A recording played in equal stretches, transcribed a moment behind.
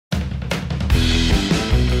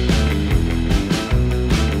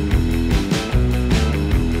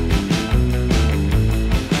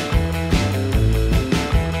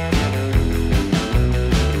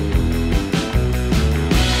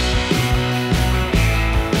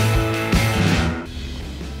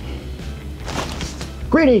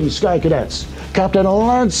Greetings, Sky Cadets. Captain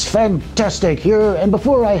Lance Fantastic here, and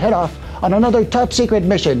before I head off on another top-secret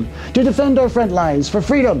mission to defend our front lines for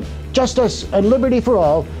freedom, justice, and liberty for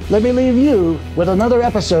all, let me leave you with another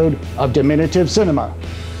episode of Diminutive Cinema.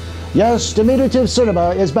 Yes, Diminutive Cinema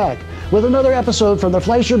is back with another episode from the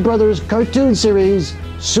Fleischer Brothers cartoon series,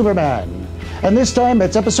 Superman. And this time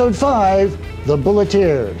it's episode 5, The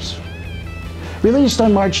Bulleteers. Released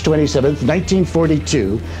on March 27,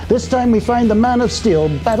 1942, this time we find the Man of Steel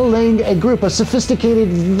battling a group of sophisticated,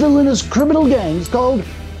 villainous criminal gangs called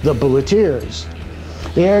the Bulleteers.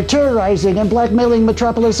 They are terrorizing and blackmailing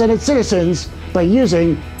Metropolis and its citizens by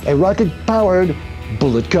using a rocket-powered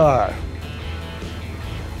bullet car.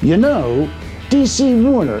 You know, DC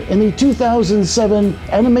Warner in the 2007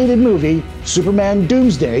 animated movie Superman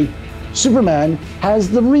Doomsday, Superman has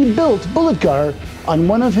the rebuilt bullet car on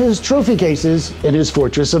one of his trophy cases in his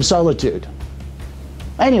Fortress of Solitude.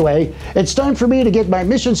 Anyway, it's time for me to get my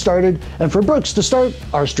mission started and for Brooks to start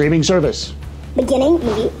our streaming service. Beginning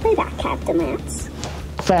movie playback, Captain Lance.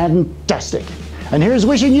 Fantastic. And here's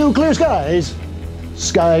wishing you clear skies,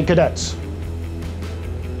 Sky Cadets.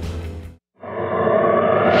 Up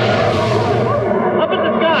in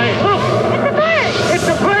the sky! Look! It's a bird! It's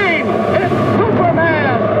a plane! It's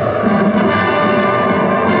Superman!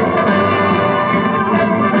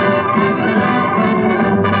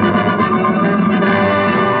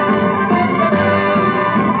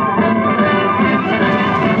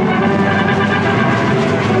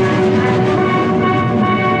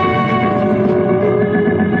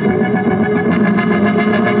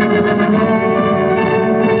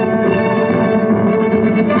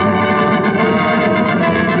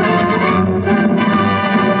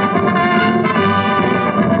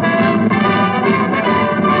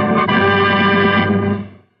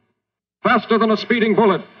 Faster than a speeding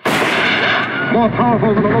bullet. More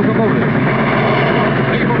powerful than a locomotive.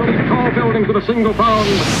 Able to leap tall buildings at a single bound.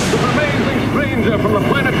 This amazing stranger from the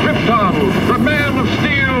planet Krypton. The Man of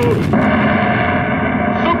Steel.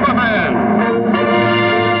 Superman.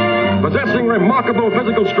 Possessing remarkable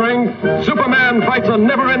physical strength, Superman fights a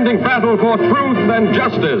never-ending battle for truth and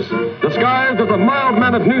justice. Disguised as a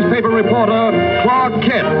mild-mannered newspaper reporter, Clark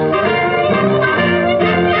Kent.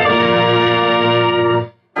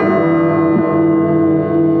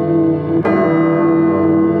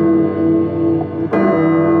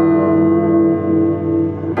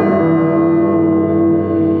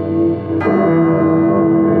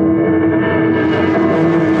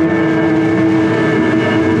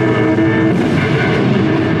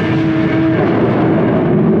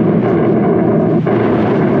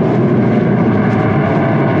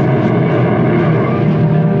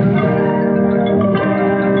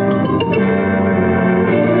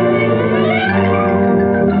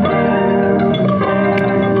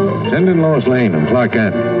 Lane and Clark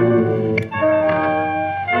Kent.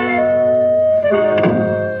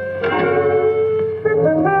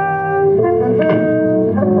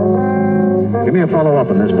 Give me a follow-up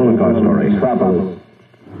on this bullet car story. Metropolis.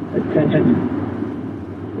 Attention.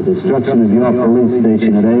 The destruction of your police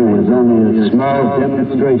station today was only a small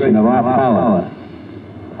demonstration of our power.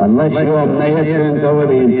 Unless your mayor turns over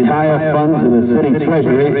the entire funds of the city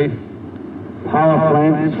treasury, power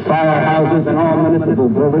plants, firehouses, and all municipal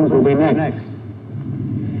buildings will be next.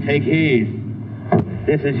 Take heed.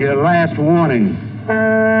 This is your last warning.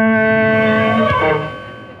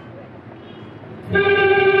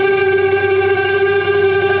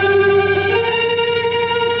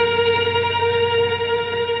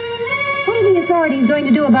 What are the authorities going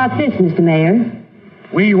to do about this, Mr. Mayor?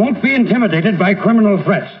 We won't be intimidated by criminal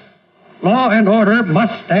threats. Law and order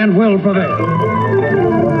must and will prevail.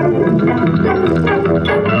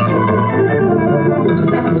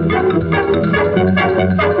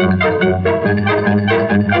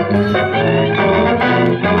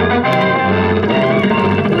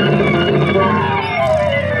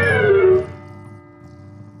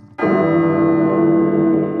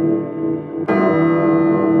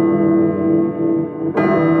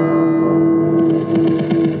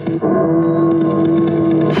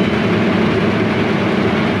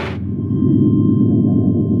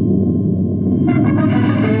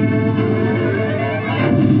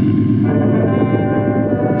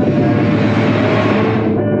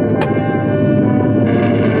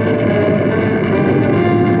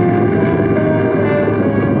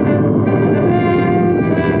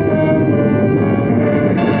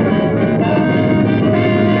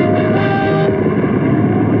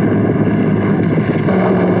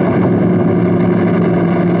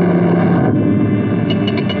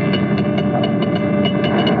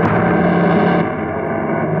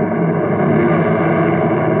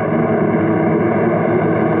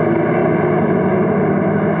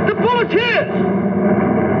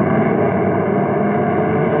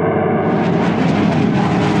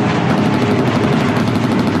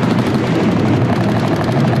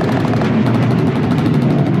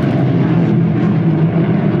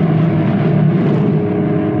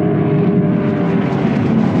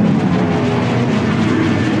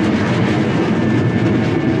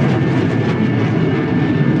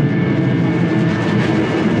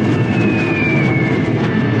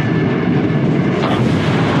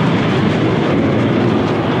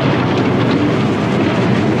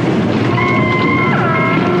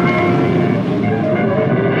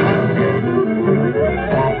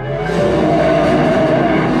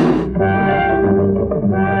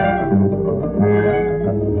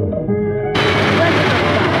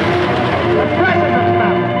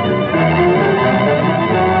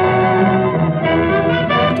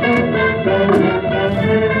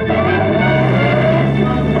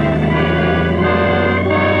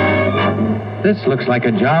 This looks like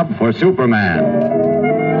a job for Superman.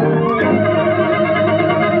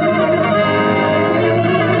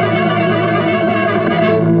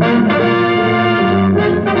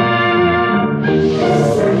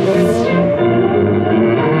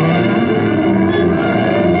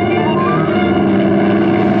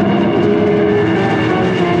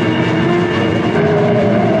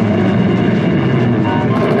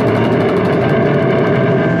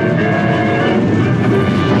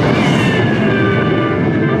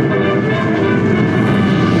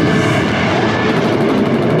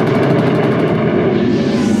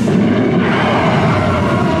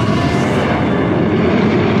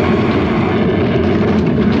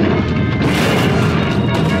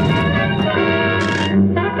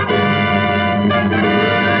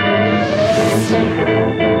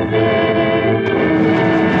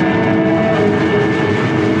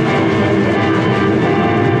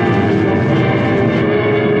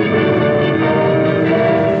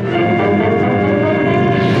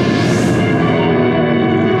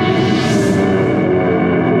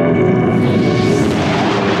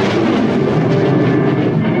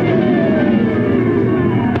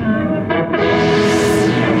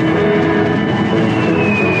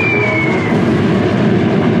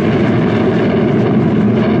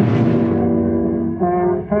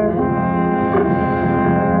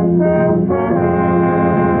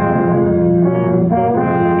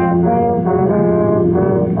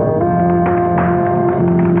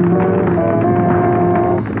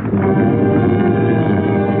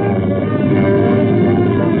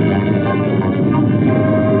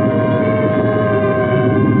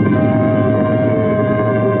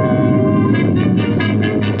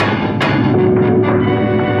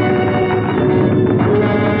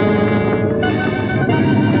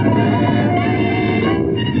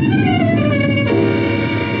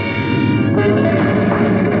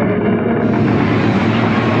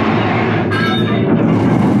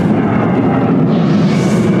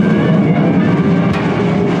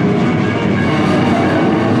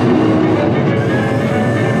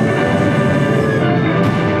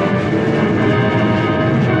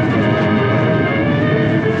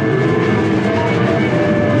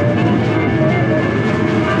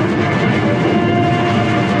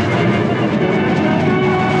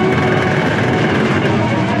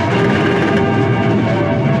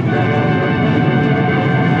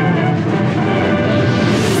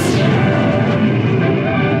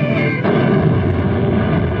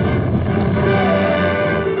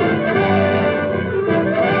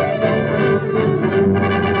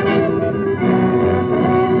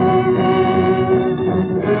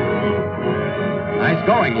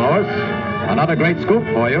 Another great scoop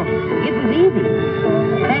for you. It was easy.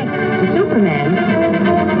 Thanks to Superman.